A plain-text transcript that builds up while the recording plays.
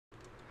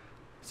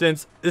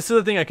Since this is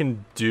the thing I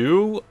can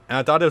do, and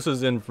I thought this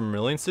was in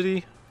Vermilion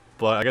City,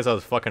 but I guess I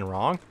was fucking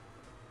wrong.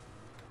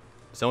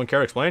 Someone care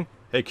to explain?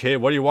 Hey kid,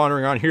 what are you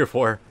wandering around here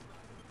for?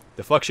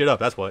 To fuck shit up,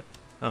 that's what.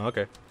 Oh,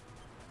 okay.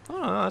 Oh,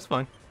 no, that's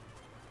fine.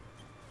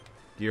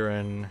 You're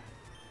in...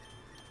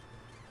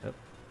 Yep.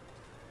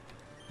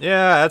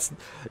 Yeah, that's...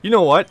 You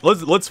know what?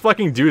 Let's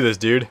fucking do this,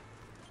 dude.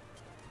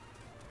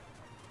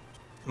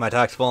 My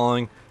attack's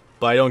falling,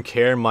 but I don't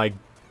care. I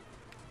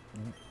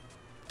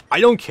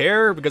don't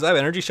care because I have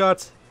energy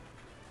shots.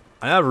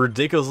 I have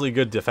ridiculously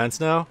good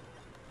defense now.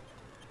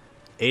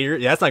 Yeah,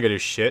 that's not gonna do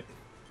shit.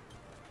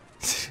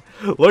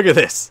 Look at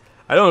this.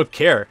 I don't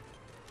care.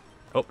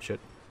 Oh, shit.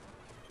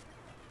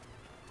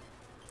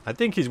 I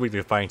think he's weak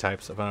to fighting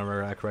types, if I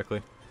remember that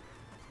correctly.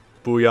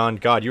 Booyan,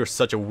 God, you're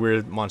such a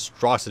weird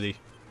monstrosity.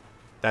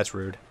 That's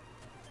rude.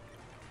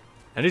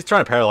 And he's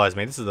trying to paralyze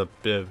me. This is a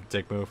bit of a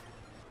dick move.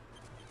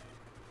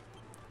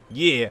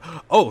 Yeah.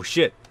 Oh,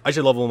 shit. I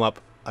should level him up.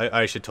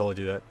 I should totally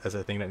do that. That's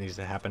a thing that needs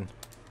to happen.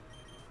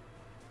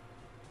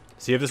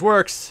 See if this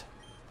works.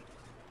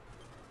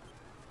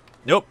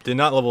 Nope, did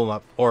not level him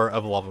up. Or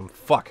level him.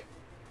 Fuck.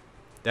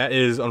 That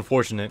is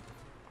unfortunate.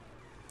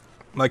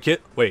 My kid...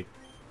 Wait.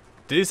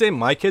 Did he say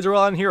my kids are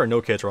allowed in here or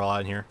no kids are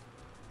allowed in here?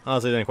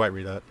 Honestly, I didn't quite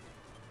read that.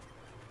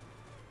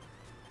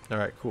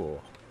 Alright,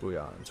 cool.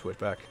 Booyah, switch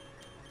back.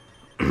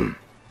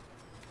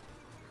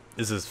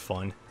 This is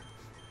fun.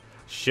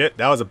 Shit,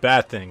 that was a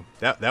bad thing.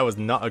 That was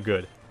not a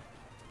good.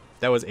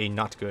 That was a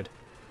not good.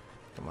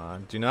 Come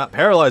on, do not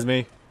paralyze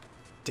me.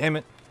 Damn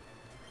it.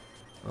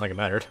 Not like it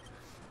mattered.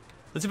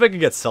 Let's see if I can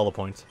get Zelda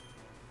points.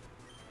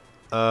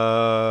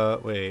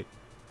 Wait.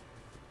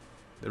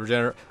 The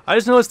regenerate. I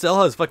just noticed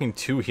Zelda has fucking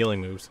 2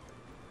 healing moves.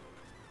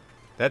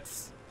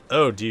 That's...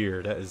 Oh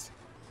dear, that is...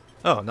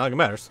 Oh, not like it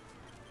matters.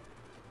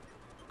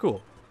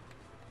 Cool.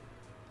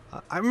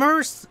 I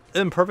remember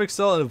Imperfect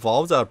Cell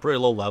evolves at a pretty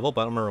low level,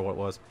 but I don't remember what it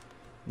was.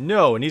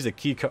 No, it needs a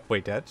key card.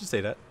 Wait, Dad, did you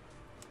say that?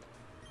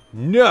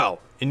 No!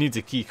 It needs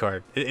a key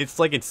card. It's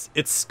like it's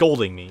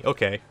scolding me.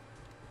 Okay.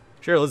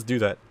 Sure, let's do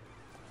that.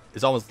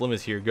 It's almost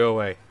limits here. Go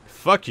away.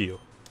 Fuck you.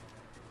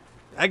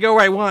 I go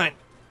where I want.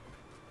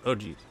 Oh,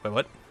 jeez. Wait,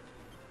 what?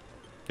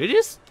 Did you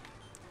just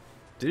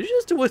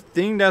do a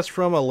thing that's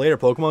from a later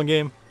Pokemon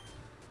game?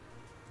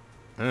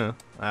 I don't know.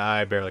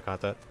 I barely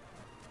caught that.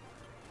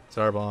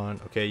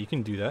 Zarbon. Okay, you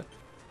can do that.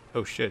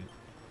 Oh, shit.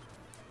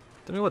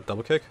 Tell me what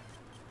double kick?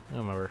 I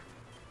don't remember.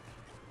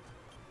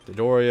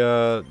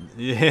 Dodoria.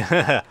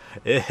 Yeah.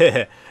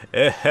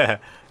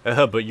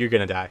 But you're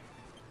gonna die.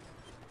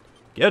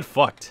 Get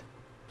fucked.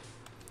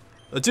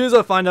 As soon as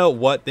I find out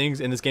what things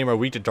in this game are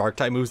weak to dark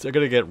type moves, they're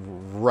gonna get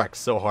wrecked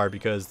so hard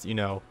because, you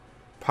know,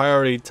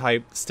 priority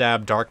type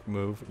stab dark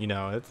move, you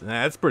know,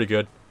 that's pretty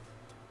good.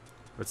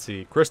 Let's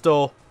see.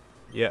 Crystal.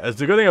 Yeah,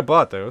 it's a good thing I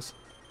bought those.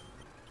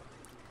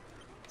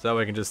 So that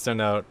way I can just send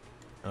out...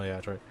 Oh yeah,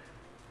 that's right.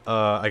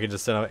 I can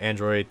just send out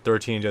Android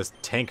 13 and just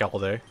tank all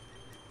day.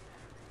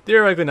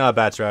 Theoretically not a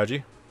bad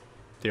strategy.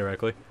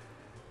 Theoretically.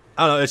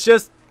 I don't know, it's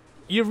just...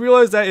 You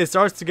realize that it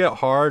starts to get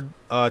hard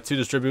to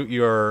distribute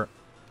your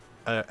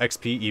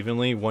XP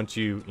evenly once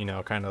you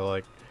know, kind of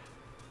like...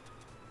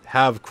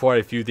 have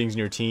quite a few things in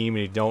your team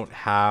and you don't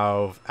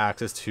have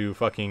access to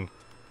fucking...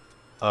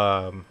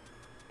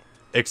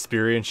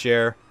 experience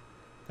share.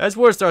 That's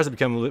where it starts to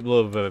become a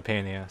little bit of a pain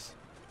in the ass.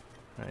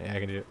 Alright, yeah, I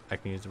can do it. I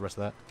can use the rest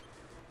of that.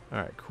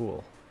 Alright,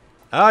 cool.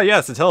 Ah,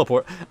 yes, the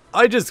teleport.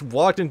 I just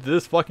walked into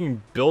this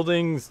fucking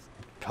building's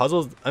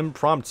puzzles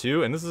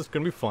impromptu, and this is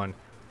gonna be fun.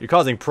 You're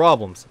causing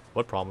problems.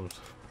 What problems?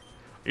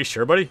 Are you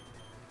sure, buddy?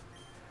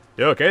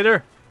 You okay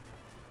there?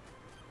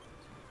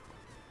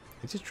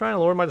 He's just trying to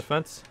lower my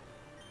defense.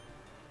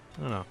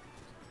 I don't know.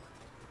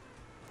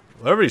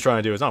 Whatever he's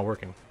trying to do is not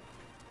working.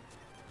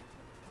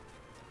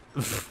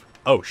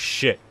 Oh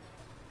shit.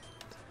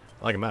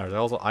 Not like it matters.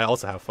 I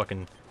also have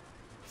fucking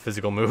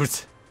physical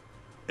moves.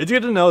 It's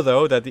good to know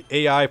though that the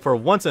AI for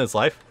once in its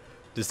life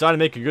decided to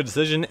make a good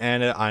decision,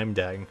 and I'm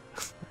dying.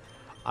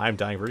 I'm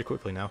dying very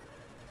quickly now.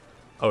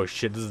 Oh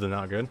shit, this is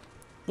not good.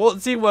 Well,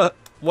 let's see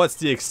what's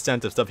the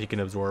extent of stuff he can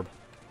absorb.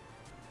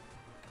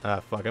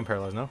 Fuck, I'm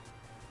paralyzed now.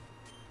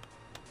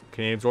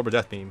 Can he absorb a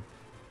death beam?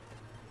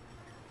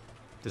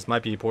 This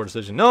might be a poor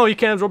decision. No, you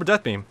can't absorb a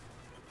death beam.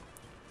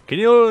 Can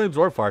you only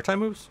absorb fire type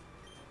moves?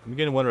 I'm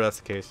beginning to wonder if that's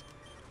the case.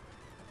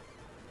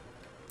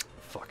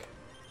 Fuck.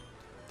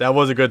 That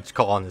was a good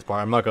call on this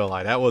part. I'm not gonna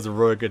lie. That was a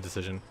really good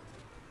decision.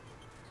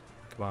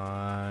 Come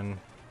on.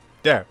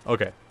 There.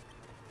 Okay.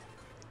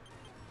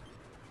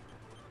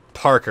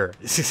 Parker.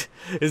 His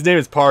name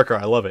is Parker.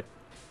 I love it.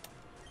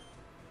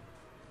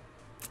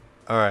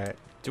 Alright.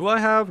 Do I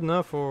have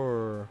enough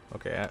for...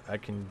 Okay, I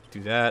can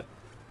do that.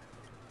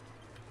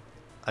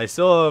 I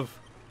still have...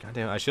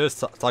 Goddamn, I should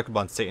have talked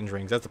about Satan's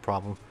rings. That's the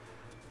problem.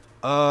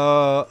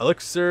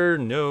 Elixir,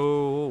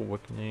 no.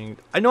 Awakening.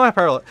 I know I have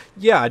paralyze.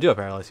 Yeah, I do have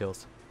paralyze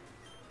heals.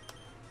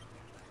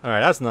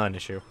 Alright, that's not an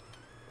issue.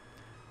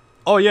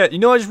 Oh yeah, you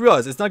know, I just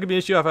realized it's not gonna be an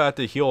issue if I have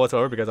to heal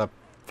whatsoever because I'm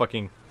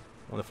fucking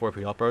one of the 4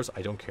 heal bros.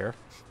 I don't care.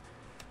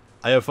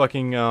 I have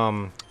fucking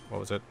what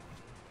was it?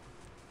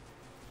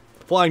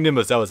 Flying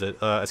Nimbus, that was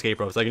it. Escape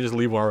ropes. I can just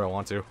leave wherever I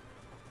want to.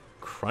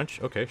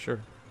 Crunch? Okay,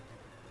 sure.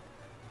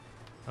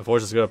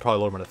 Unfortunately, it's gonna probably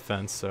lower my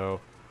defense,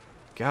 so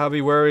gotta be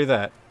wary of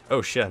that.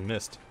 Oh shit, I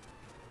missed.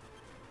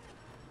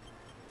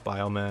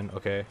 Bioman,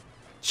 okay.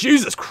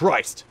 Jesus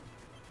Christ!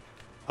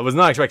 I was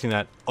not expecting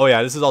that. Oh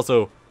yeah, this is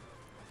also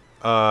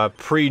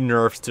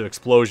pre-nerfs to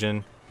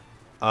Explosion.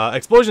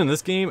 Explosion in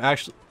this game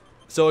actually...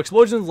 So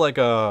Explosion's like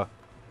a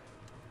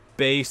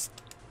base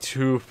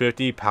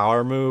 250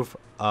 power move,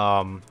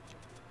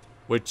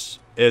 which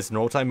is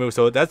normal type move,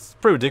 so that's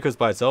pretty ridiculous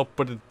by itself.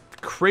 But the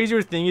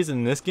crazier thing is,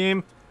 in this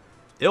game,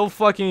 it'll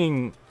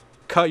fucking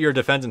cut your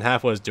defense in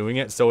half when it's doing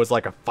it, so it's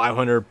like a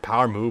 500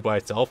 power move by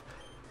itself,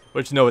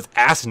 which, you know, is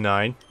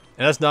asinine,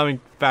 and that's not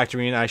even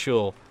factoring in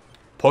actual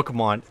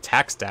Pokemon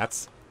attack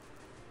stats.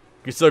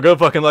 You're still good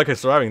fucking luck at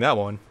surviving that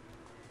one.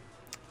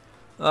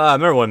 I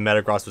remember when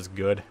Metagross was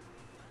good.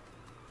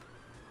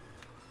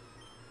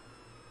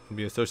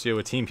 Be associated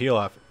with Team Heal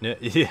Off.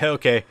 Yeah,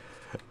 okay.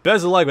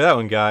 Best of luck with that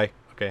one, guy.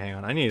 Okay, hang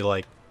on. I need to,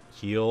 like,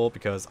 heal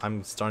because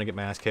I'm starting to get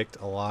my ass kicked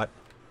a lot.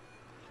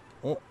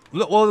 Well,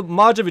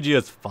 Majin Vegeta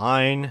is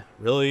fine.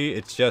 Really,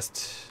 it's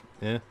just,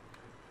 yeah.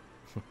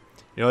 You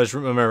know, just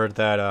remember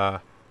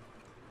that,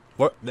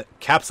 the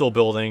capsule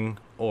building,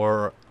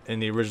 or in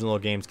the original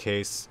game's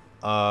case,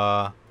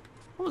 what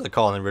was it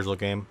called in the original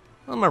game?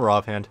 I don't remember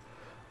offhand.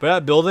 But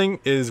that building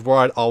is where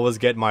I'd always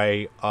get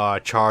my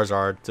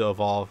Charizard to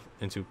evolve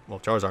into, well,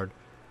 Charizard.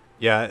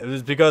 Yeah, it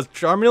was because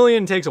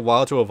Charmeleon takes a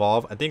while to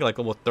evolve. I think like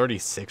level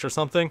 36 or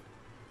something.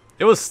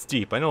 It was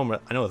steep. I know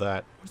that.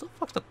 Where the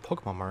fuck's the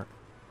Pokemon Mart?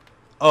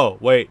 Oh,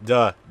 wait,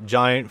 duh.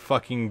 Giant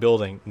fucking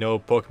building. No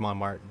Pokemon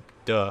Mart.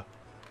 Duh.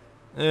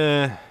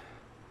 That's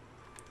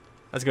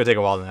gonna take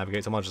a while to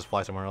navigate, so I might just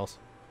fly somewhere else.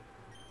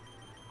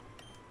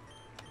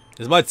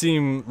 This might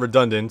seem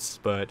redundant,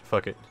 but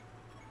fuck it.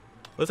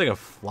 Looks like I can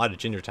fly to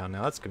Gingertown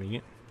now. That's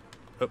convenient.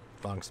 Oh,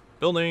 wrong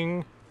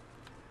building.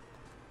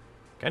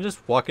 Can I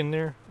just walk in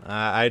there?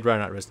 I'd rather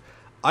not risk.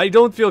 I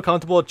don't feel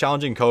comfortable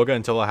challenging Koga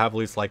until I have at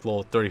least like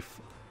level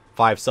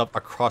 35 stuff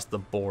across the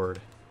board.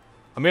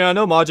 I mean, I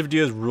know Majin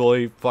Vegeta is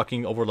really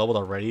fucking over leveled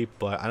already,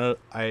 but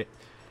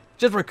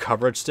just for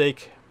coverage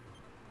sake.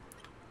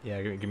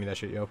 Yeah, give me that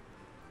shit, yo.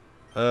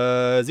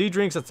 Z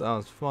drinks, that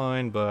sounds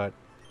fine, but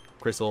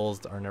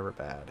crystals are never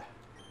bad.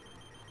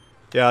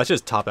 Yeah, let's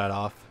just top that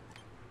off.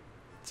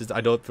 Just,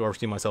 I don't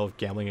foresee myself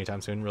gambling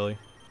anytime soon, really.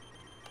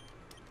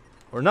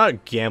 Or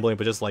not gambling,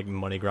 but just like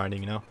money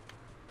grinding, you know?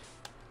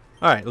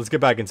 Alright, let's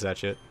get back into that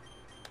shit.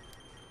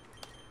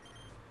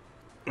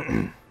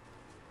 I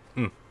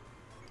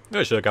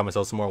should have got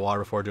myself some more water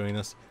before doing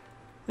this.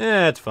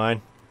 Yeah, it's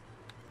fine.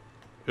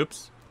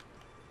 Oops.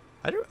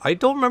 I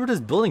don't remember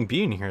this building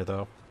being here,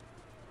 though.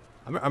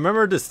 I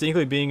remember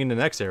distinctly being in the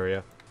next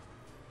area.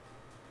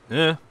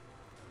 Yeah.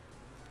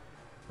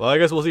 Well, I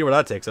guess we'll see where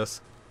that takes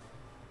us.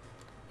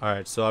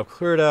 Alright, so I've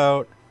cleared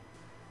out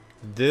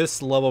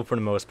this level for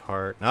the most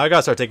part. Now I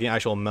gotta start taking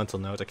actual mental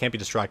notes. I can't be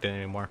distracted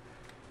anymore.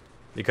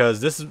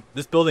 Because this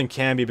building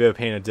can be a bit of a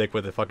pain in the dick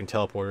with the fucking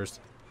teleporters.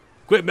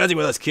 Quit messing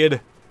with us,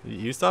 kid!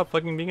 You stop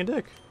fucking being a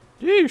dick.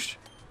 Sheesh.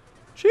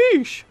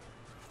 Sheesh.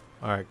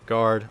 Alright,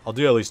 guard. I'll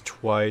do it at least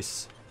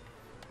twice.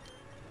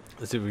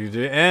 Let's see what we can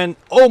do. And,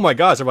 oh my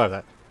god, I survived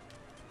that.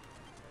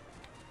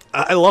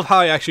 I love how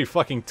I actually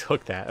fucking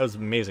took that. That was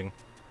amazing.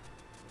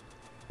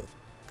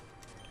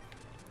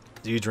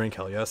 Do you drink?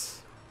 Hell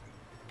yes.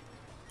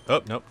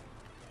 Oh, nope.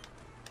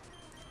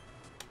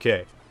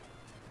 Okay.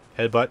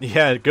 Headbutt.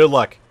 Yeah, good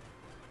luck.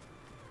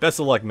 Best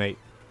of luck, mate.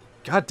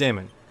 God damn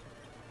it.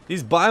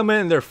 These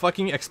biomen and their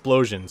fucking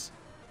explosions.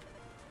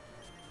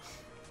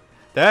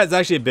 That is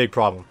actually a big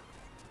problem.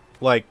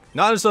 Like,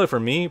 not necessarily for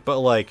me, but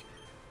like,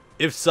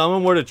 if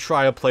someone were to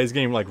try to play this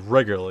game like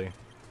regularly.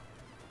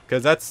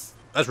 Because that's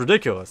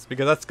ridiculous.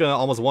 Because that's gonna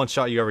almost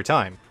one-shot you every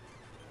time.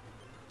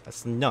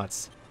 That's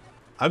nuts.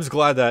 I'm just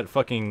glad that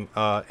fucking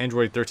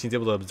Android 13 is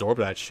able to absorb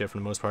that shit for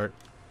the most part.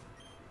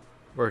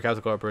 We're a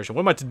Capital Corporation.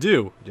 What am I to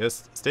do?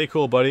 Just stay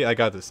cool, buddy. I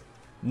got this.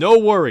 No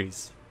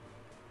worries.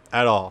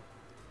 At all.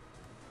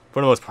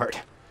 For the most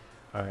part.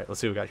 Alright, let's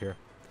see what we got here.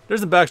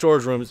 There's the back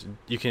storage rooms.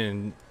 You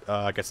can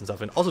get some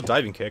stuff in. Also,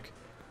 diving kick.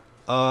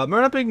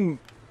 Remember that being...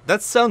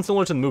 That sounds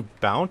similar to the move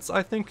bounce,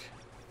 I think.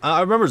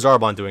 I remember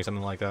Zarbon doing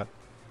something like that.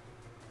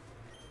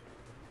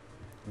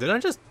 Did I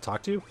just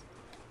talk to you?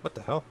 What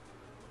the hell?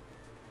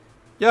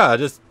 Yeah, it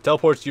just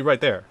teleports you right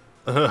there.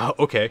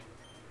 Okay.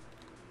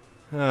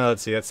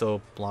 Let's see, that's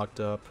so blocked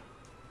up.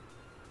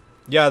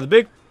 Yeah, the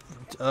big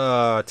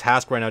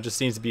task right now just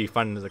seems to be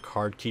finding the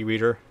card key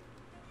reader.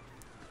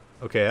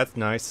 Okay, that's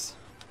nice.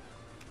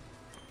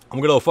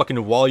 I'm gonna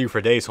fucking wall you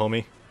for days,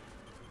 homie.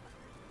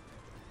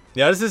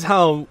 Yeah, this is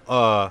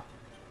how,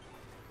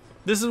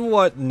 this is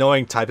what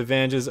knowing type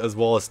advantages as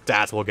well as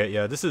stats will get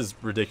you. This is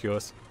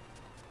ridiculous.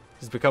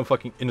 He's become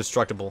fucking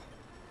indestructible.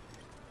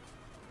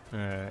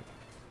 Alright.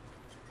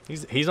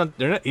 He's not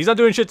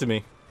doing shit to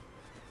me.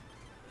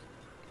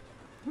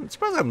 I'm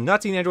surprised I've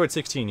not seen Android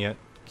 16 yet.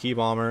 Key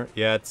bomber,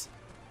 yeah, it's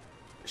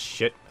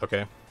shit.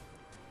 Okay.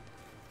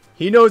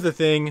 He knows the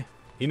thing.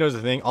 He knows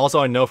the thing. Also,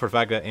 I know for a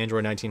fact that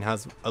Android 19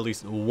 has at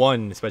least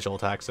one special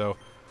attack, so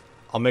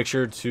I'll make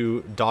sure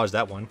to dodge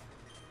that one.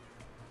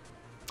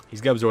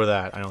 He's gonna absorb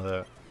that. I know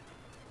that.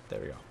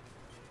 There we go.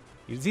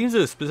 He seems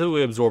to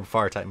specifically absorb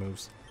fire type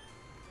moves.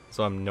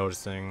 So I'm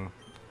noticing.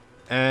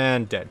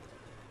 And dead.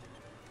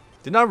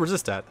 Did not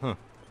resist that, huh?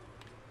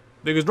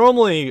 Because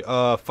normally,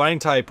 fighting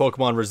type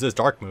Pokemon resist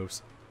dark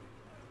moves.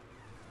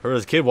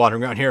 There's a kid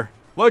wandering around here.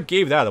 What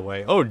gave that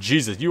away? Oh,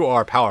 Jesus, you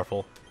are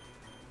powerful.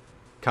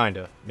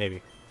 Kinda,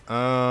 maybe.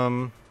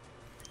 Send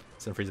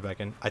Frieza back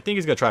in. I think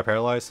he's gonna try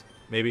Paralyze,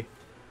 maybe.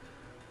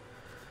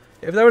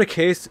 If that were the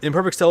case,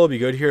 Imperfect Cell would be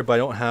good here, but I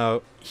don't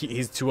have...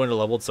 He's too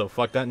underleveled, so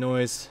fuck that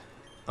noise.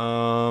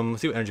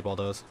 Let's see what Energy Ball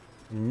does.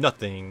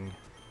 Nothing.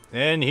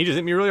 And he just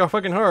hit me really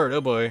fucking hard.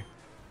 Oh boy.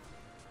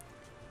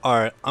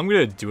 Alright, I'm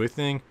gonna do a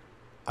thing.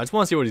 I just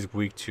want to see what he's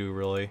weak to,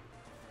 really.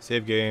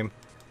 Save game.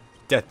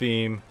 Death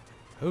Beam.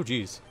 Oh,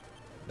 jeez.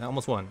 That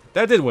almost won.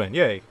 That did win.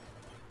 Yay.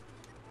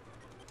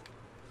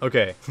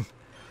 Okay.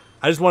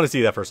 I just want to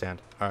see that firsthand.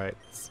 Alright.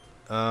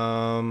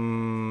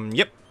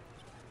 Yep.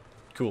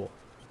 Cool.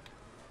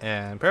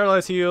 And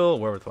Paralyze Heal,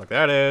 wherever the fuck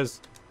that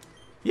is.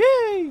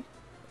 Yay!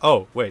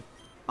 Oh, wait.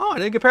 Oh, I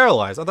didn't get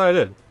paralyzed. I thought I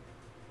did.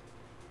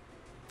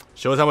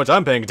 Shows how much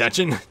I'm paying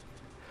attention.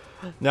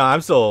 No,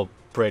 I'm still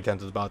pretty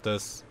attentive about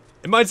this.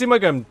 It might seem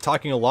like I'm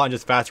talking a lot and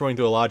just fast running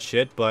through a lot of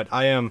shit, but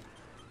I am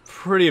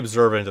pretty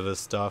observant of this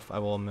stuff, I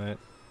will admit.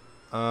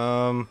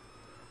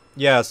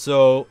 Yeah,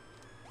 so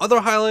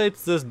other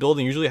highlights this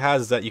building usually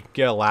has is that you can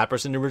get a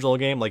Lapras in the original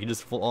game, like you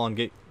just full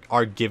on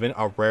are given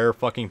a rare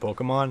fucking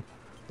Pokemon,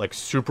 like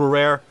super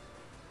rare.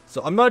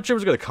 So I'm not sure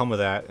what's gonna come with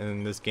that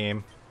in this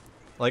game,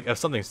 like if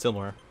something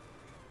similar.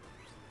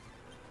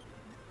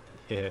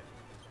 Yeah.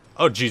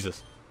 Oh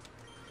Jesus.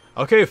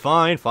 Okay,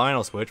 fine,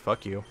 I'll switch.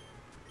 Fuck you.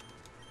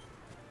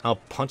 I'll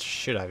punch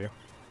shit out of you.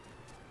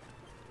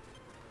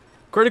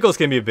 Criticals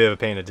can be a bit of a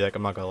pain in the dick,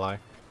 I'm not gonna lie.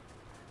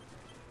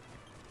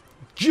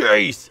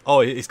 Jace!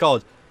 Oh, he's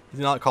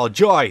not called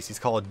Joyce, he's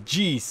called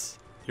Jeez.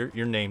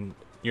 You're named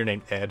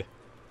Ed.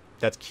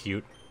 That's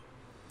cute.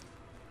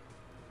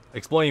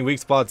 Exploiting weak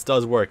spots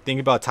does work. Think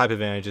about type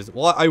advantages.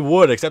 Well, I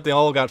would, except they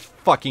all got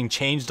fucking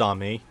changed on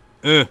me.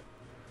 Ugh.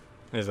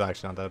 It's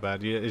actually not that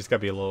bad. You just gotta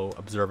be a little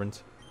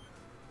observant.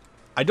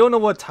 I don't know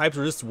what types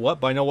resist what,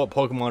 but I know what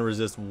Pokemon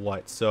resist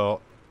what, so...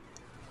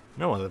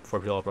 No one of the 4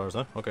 PL brothers,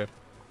 huh? Okay.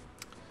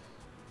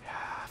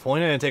 If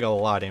only I didn't take a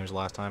lot of damage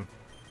last time.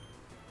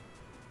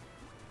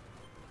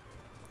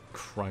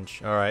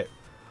 Crunch. Alright.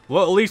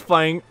 Well, at least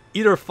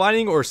either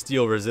fighting or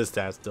steel resist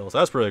that still, so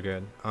that's pretty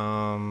good.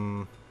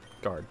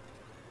 Guard.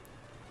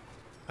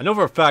 I know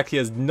for a fact he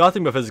has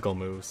nothing but physical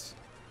moves.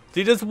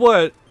 See, this is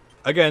what...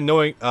 Again,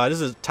 knowing...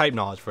 this is type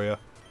knowledge for you.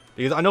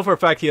 Because I know for a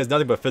fact he has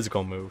nothing but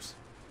physical moves.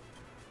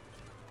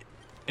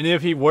 And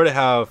if he were to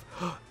have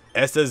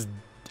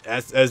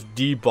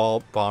SSD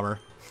bomber,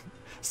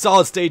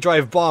 solid state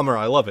drive bomber,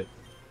 I love it.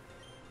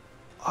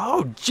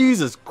 Oh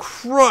Jesus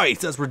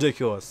Christ, that's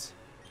ridiculous.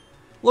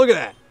 Look at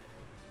that.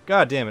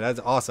 God damn it, that's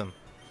awesome.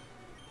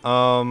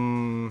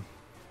 I'm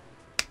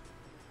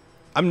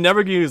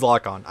never gonna use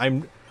lock on.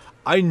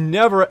 I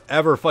never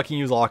ever fucking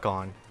use lock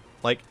on.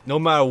 Like no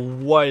matter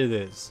what it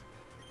is.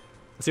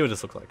 Let's see what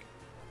this looks like.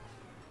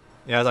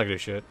 Yeah, it's not gonna do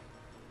shit.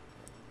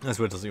 That's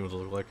what it doesn't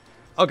look like.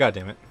 Oh god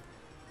damn it.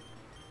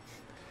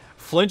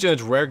 Flinch and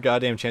its rare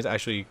goddamn chance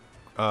actually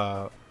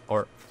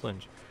or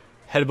flinch.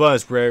 Headbutt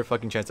is rare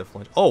fucking chance to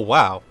flinch. Oh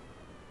wow.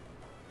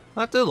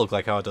 That did look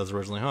like how it does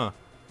originally, huh?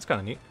 It's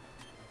kinda neat.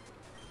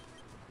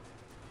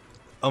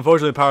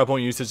 Unfortunately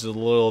PowerPoint usage is a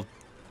little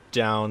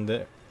down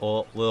there,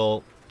 a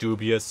little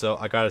dubious, so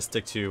I gotta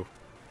stick to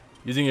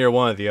using either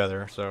one or the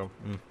other, so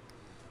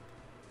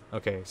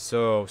okay,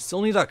 so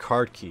still need that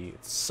card key.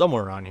 It's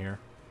somewhere around here.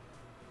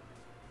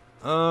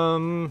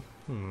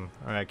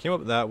 Alright, came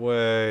up that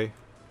way.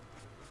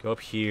 Go up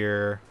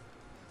here.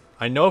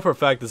 I know for a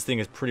fact this thing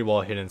is pretty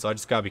well hidden, so I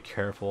just gotta be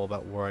careful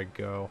about where I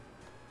go.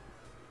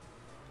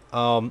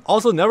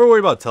 Also, never worry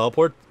about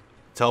teleport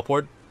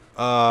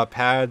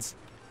pads.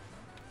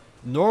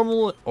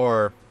 Normally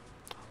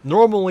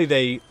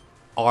they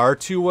are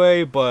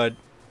two-way, but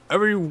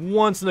every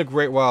once in a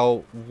great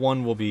while,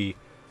 one will be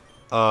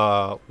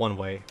one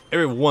way.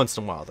 Every once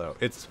in a while, though.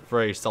 It's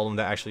very seldom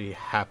that actually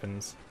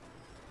happens.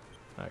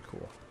 Alright,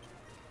 cool.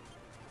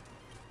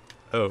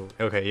 Oh,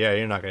 okay, yeah,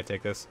 you're not gonna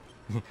take this.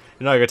 You're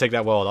not gonna take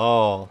that well at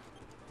all,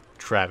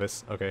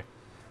 Travis. Okay.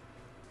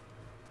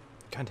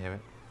 God damn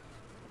it.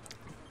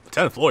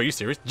 10th floor, are you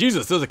serious?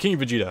 Jesus, there's a King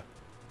Vegeta.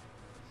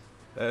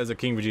 That is a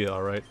King Vegeta,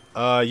 alright.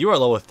 You are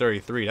level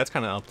 33, that's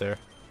kinda up there.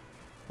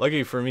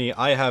 Lucky for me,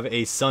 I have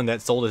a son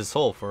that sold his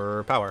soul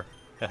for power.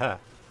 Haha.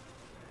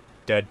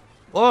 Dead.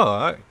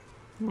 Oh,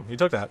 he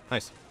took that.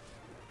 Nice.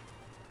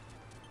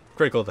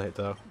 Critical to hit,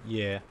 though.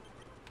 Yeah.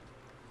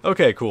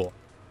 Okay, cool.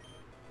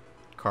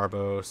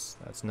 Carbos.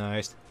 That's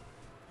nice.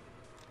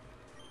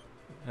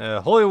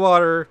 Holy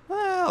water.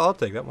 Well, I'll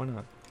take that. Why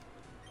not?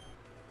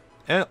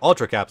 And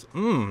Ultra Caps.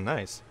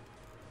 Nice.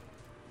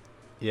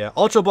 Yeah,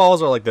 Ultra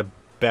Balls are like the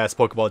best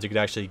Pokeballs you could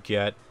actually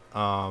get.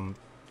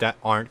 that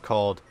aren't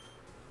called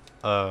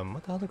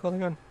what the hell are they called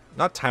again?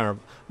 Not timer.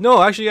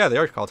 No, actually, yeah, they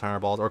are called timer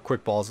balls or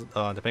quick balls,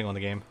 depending on the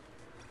game.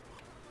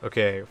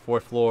 Okay,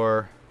 4th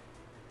floor.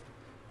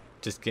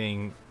 Just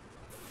getting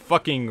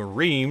fucking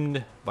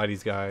reamed by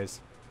these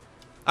guys.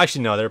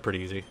 Actually, no, they're pretty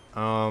easy.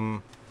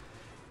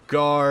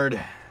 Guard.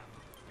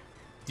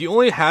 The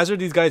only hazard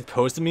these guys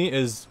pose to me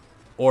is,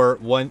 or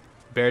one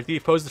bear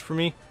thief poses for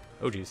me.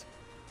 Oh jeez.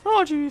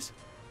 Oh jeez.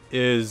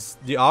 Is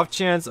the off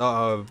chance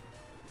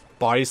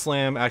body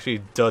slam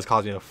actually does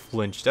cause me to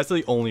flinch. That's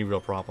the only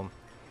real problem.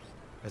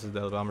 I said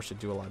the bomber should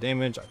do a lot of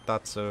damage. I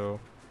thought so.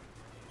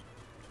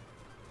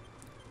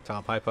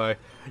 Top high.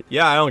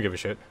 Yeah, I don't give a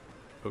shit.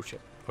 Oh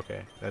shit.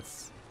 Okay,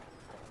 that's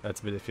a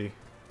bit iffy.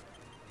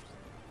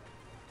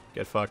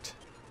 Get fucked.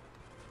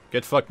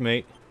 Get fucked,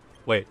 mate.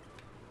 Wait.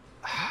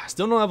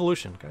 Still no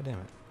evolution. God damn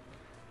it.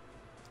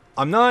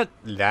 I'm not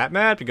that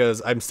mad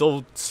because I'm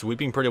still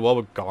sweeping pretty well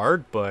with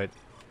guard, but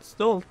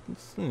still.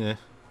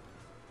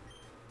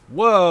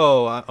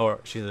 Whoa! Or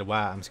she said,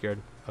 "Wow, I'm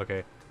scared."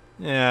 Okay.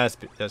 Yeah,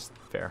 that's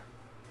fair.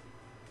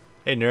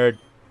 Hey, nerd.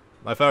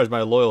 My father's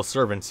my loyal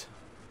servant.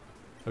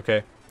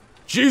 Okay.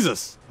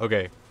 Jesus!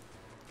 Okay.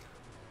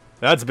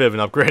 That's a bit of an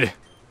upgrade.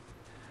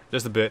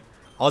 Just a bit.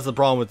 Also, the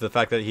problem with the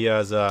fact that he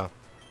has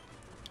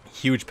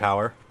huge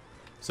power.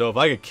 So if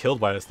I get killed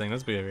by this thing,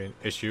 that's be an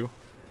issue.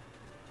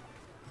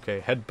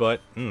 Okay, headbutt.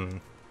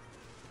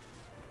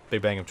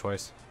 Big bang of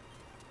choice.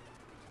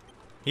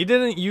 He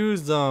didn't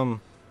use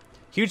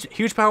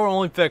huge power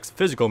only affects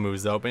physical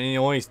moves though, but he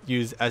only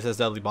used SS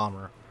Deadly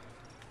Bomber.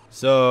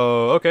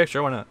 So okay,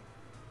 sure, why not?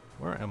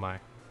 Where am I?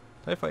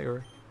 Did I fight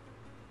you?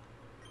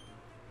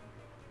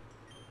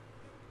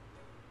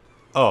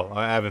 Oh,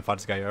 I haven't fought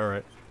this guy yet. All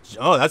right.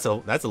 Oh, that's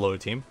a loaded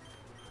team.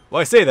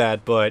 Well, I say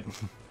that, but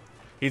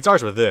he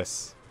starts with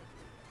this.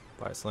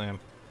 Body slam.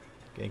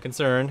 Getting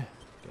concerned.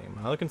 Getting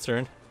mildly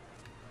concerned.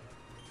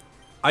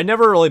 I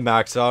never really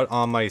maxed out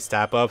on my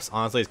stat buffs.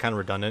 Honestly, it's kind of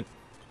redundant.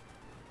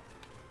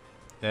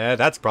 Yeah,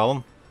 that's a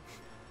problem.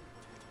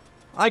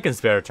 I can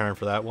spare a turn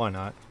for that. Why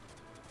not?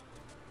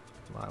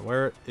 Come on,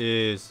 where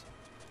is...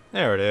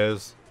 There it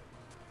is.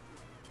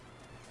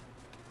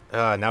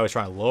 Now he's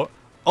trying to lower...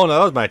 Oh, no,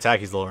 that was my attack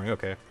he's lowering.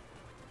 Okay.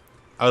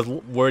 I was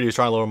worried he was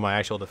trying to lower my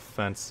actual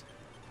defense.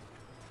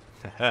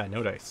 Haha,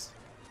 no dice.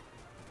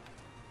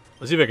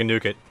 Let's see if I can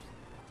nuke it.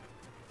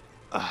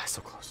 Ah,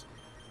 so close.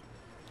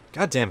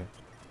 God damn it.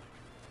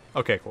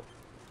 Okay, cool.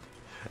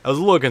 I was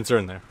a little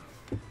concerned there.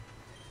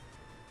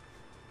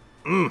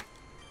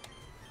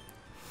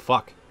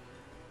 Fuck.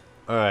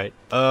 Alright.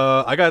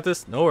 I got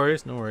this. No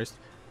worries, no worries.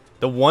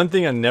 The one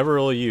thing I never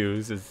really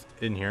use is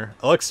in here.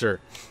 Elixir.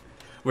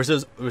 Which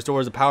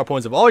restores the power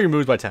points of all your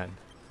moves by 10.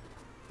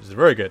 Which is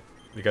very good.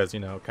 Because, you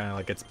know, kind of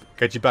like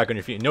gets you back on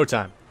your feet in no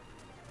time.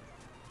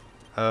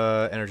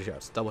 Energy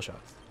shots. Double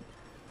shots.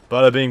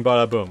 Bada bing,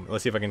 bada boom.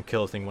 Let's see if I can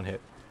kill this thing one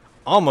hit.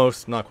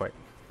 Almost. Not quite.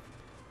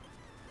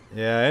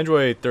 Yeah,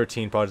 Android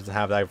 13 probably doesn't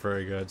have that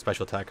very good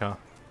special attack, huh?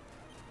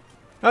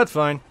 That's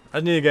fine.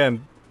 I need to get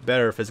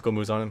better physical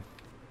moves on him.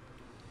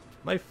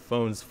 My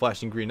phone's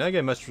flashing green. Did I get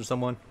a message from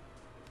someone?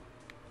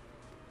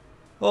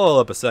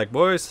 Hold up a sec,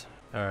 boys.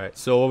 Alright,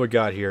 so what we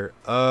got here?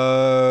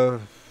 Aha.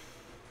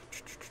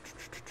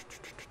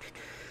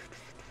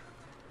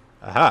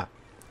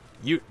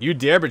 You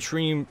dare betray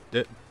Team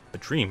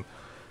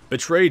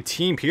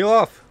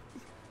Pilaf?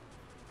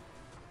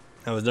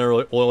 I was never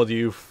really loyal to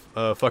you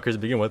fuckers to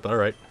begin with, but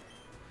alright.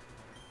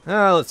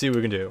 Let's see what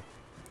we can do.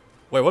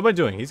 Wait, what am I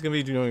doing? He's gonna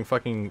be doing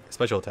fucking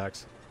special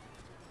attacks.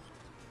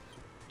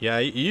 Yeah,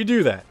 you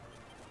do that.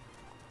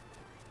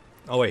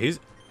 Oh wait, he's...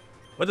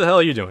 What the hell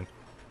are you doing?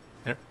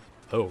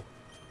 Oh.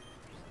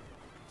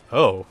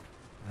 Oh.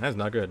 That's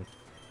not good.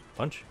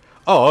 Punch?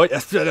 Oh,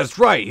 that's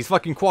right! He's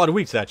fucking quad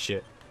weak to that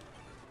shit.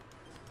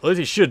 At least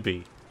he should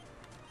be.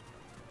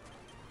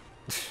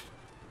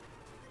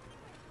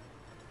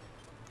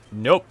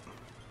 Nope.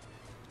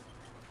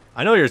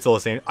 I know you're still the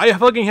same. I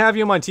fucking have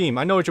you on my team.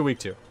 I know what you're weak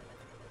to.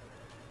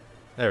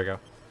 There we go.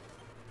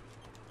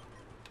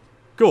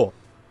 Cool.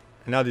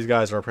 And now these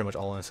guys are pretty much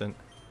all innocent.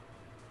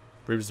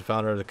 Reeves is the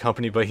founder of the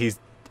company, but he's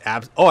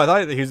oh, I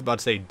thought he was about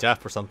to say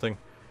deaf or something.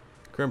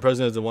 Current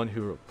president is the one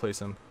who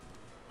replaced him.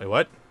 Wait,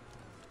 what?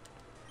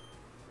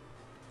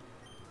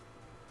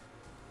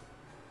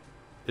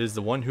 Is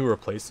the one who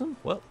replaced him?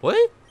 What?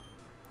 What?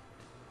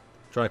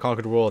 Trying to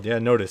conquer the world. Yeah,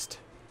 noticed.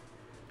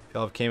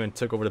 Silph came and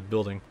took over the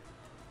building.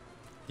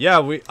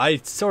 Yeah, I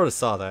sort of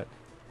saw that.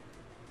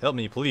 Help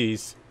me,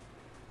 please.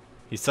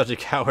 He's such a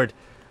coward.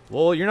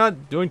 Well, you're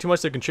not doing too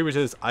much to contribute to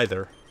this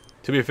either.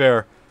 To be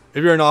fair,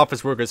 if you're an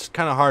office worker, it's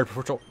kind of hard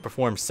to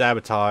perform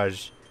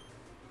sabotage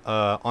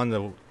on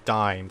the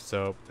dime,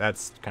 so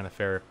that's kind of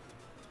fair.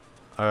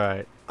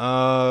 Alright.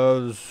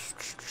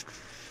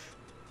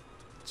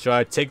 Should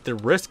I take the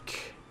risk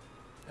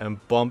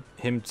and bump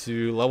him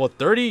to level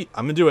 30?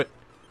 I'm gonna do it.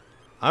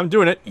 I'm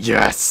doing it.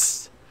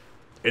 Yes!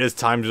 It is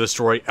time to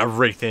destroy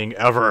everything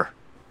ever.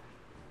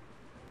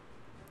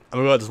 I'm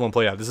gonna let this one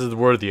play out. This is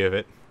worthy of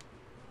it.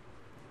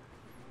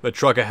 The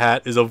trucker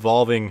hat is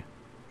evolving.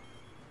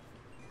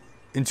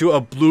 into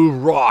a blue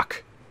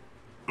rock.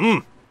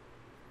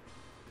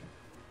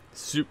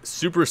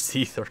 Super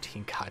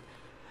C13, God.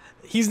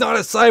 He's not a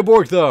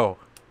cyborg, though.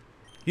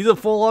 He's a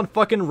full-on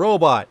fucking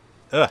robot.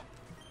 Ugh.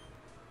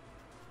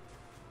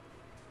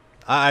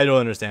 I don't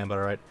understand, but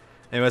alright.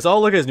 Anyways,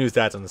 I'll look at his new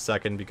stats in a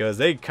second, because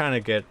they kind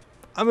of get...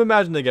 I'm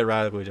imagining they get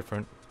radically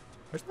different.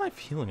 Where's my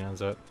healing on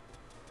that?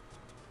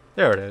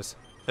 There it is.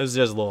 It was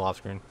just a little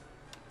off-screen.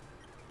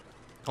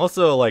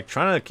 Also, like,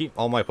 trying to keep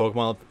all my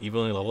Pokemon up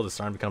evenly leveled is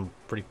starting to become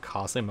pretty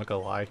costly, I'm not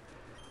gonna lie.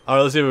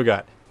 Alright, let's see what we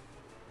got.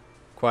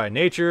 Quiet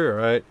nature,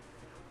 alright.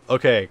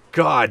 Okay,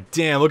 god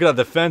damn, look at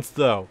that defense,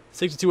 though.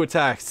 62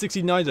 attack,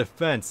 69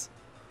 defense.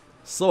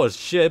 Slow as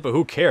shit, but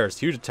who cares?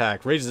 Huge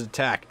attack, raises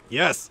attack,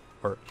 yes!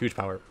 Or huge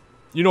power.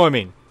 You know what I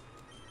mean.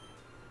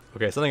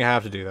 Okay, something I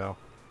have to do, though.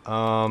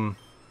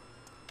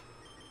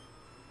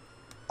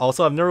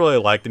 Also, I've never really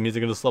liked the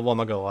music of this level, I'm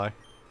not gonna lie.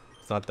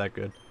 It's not that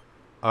good.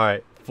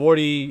 Alright,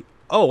 40...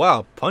 Oh,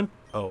 wow, Punch...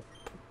 Oh.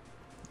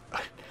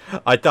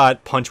 I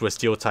thought Punch was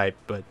Steel type,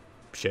 but...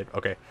 Shit,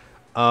 okay.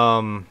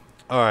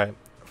 Alright.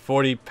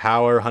 40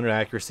 power, 100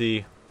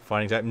 accuracy,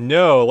 fighting type.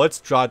 No, let's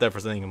drop that for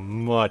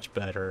something much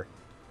better.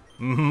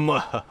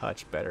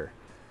 Much better.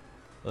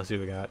 Let's see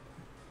what we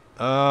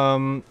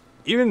got.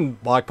 Even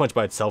Block Punch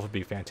by itself would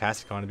be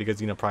fantastic on it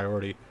because, you know,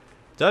 priority.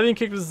 Diving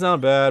Kick doesn't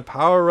sound bad.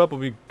 Power Up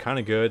would be kind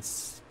of good.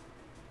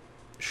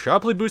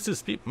 Sharply boosted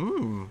speed.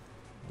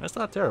 That's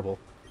not terrible.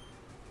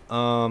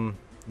 No.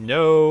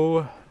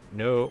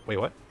 Wait,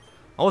 what?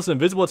 Also,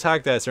 invisible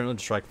attack that certainly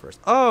to strike first.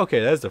 Oh, okay,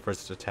 that's the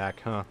first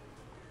attack, huh?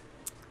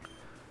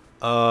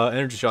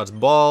 Energy shots,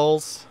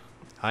 balls,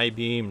 high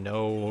beam,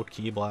 no,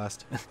 key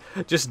blast.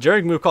 Just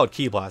generic move called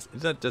key blast.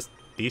 Is that just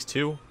these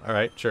two? All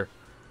right, sure.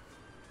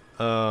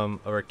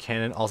 Or a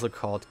cannon, also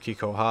called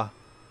Kikoha.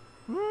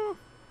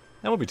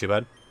 That won't be too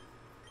bad.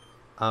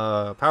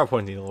 Power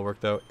points need a little work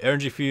though.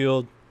 Energy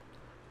field.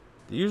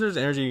 The user's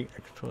energy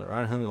controller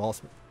around him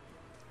also.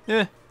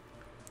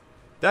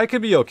 That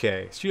could be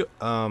okay. Special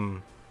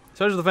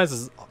defense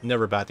is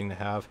never a bad thing to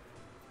have.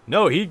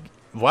 No,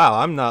 wow,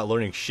 I'm not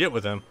learning shit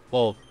with him.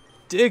 Well,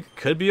 Dig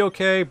could be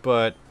okay,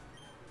 but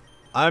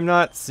I'm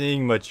not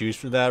seeing much use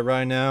for that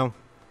right now.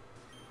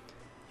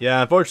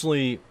 Yeah,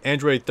 unfortunately,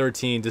 Android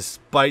 13,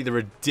 despite the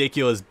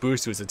ridiculous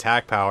boost to its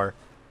attack power,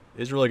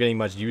 isn't really getting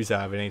much use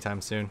out of it anytime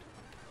soon.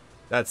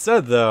 That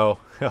said, though,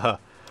 oh,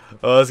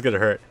 this is gonna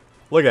hurt.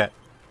 Look at that.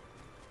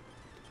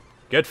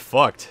 Get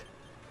fucked.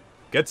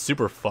 Get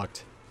super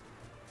fucked.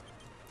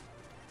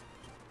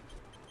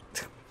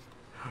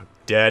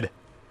 Dead.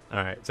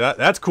 Alright, so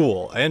that's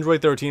cool.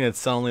 Android 13 is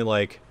suddenly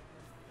like...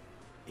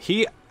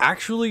 He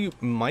actually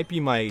might be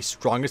my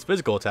strongest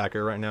physical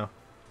attacker right now.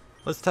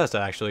 Let's test it,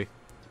 actually.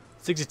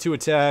 62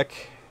 attack.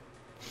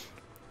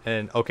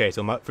 And, okay,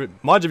 so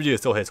Majin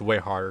still hits way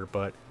harder,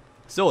 but...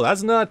 Still,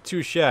 that's not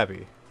too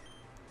shabby.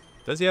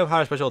 Does he have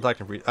higher special attack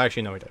than freeze?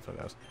 Actually, no, he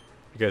definitely does.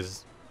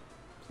 Because...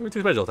 2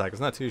 special attack is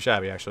not too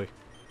shabby, actually.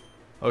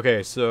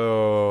 Okay,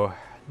 so...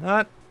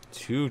 Not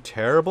too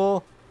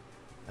terrible.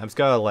 I'm just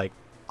gotta, like...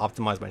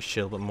 optimize my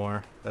shit a little bit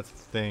more. That's the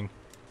thing.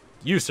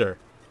 You, sir.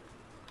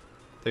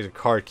 Take a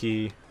card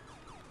key.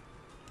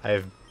 I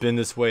have been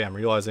this way, I'm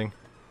realizing.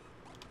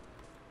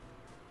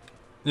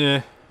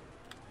 Yeah.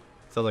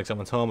 Sounds like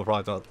someone's home. I'll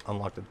probably have to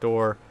unlock the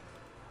door.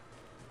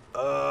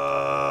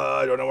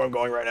 I don't know where I'm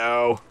going right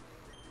now.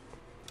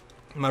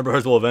 My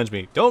brothers will avenge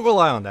me. Don't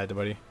rely on that,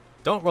 buddy.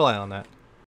 Don't rely on that.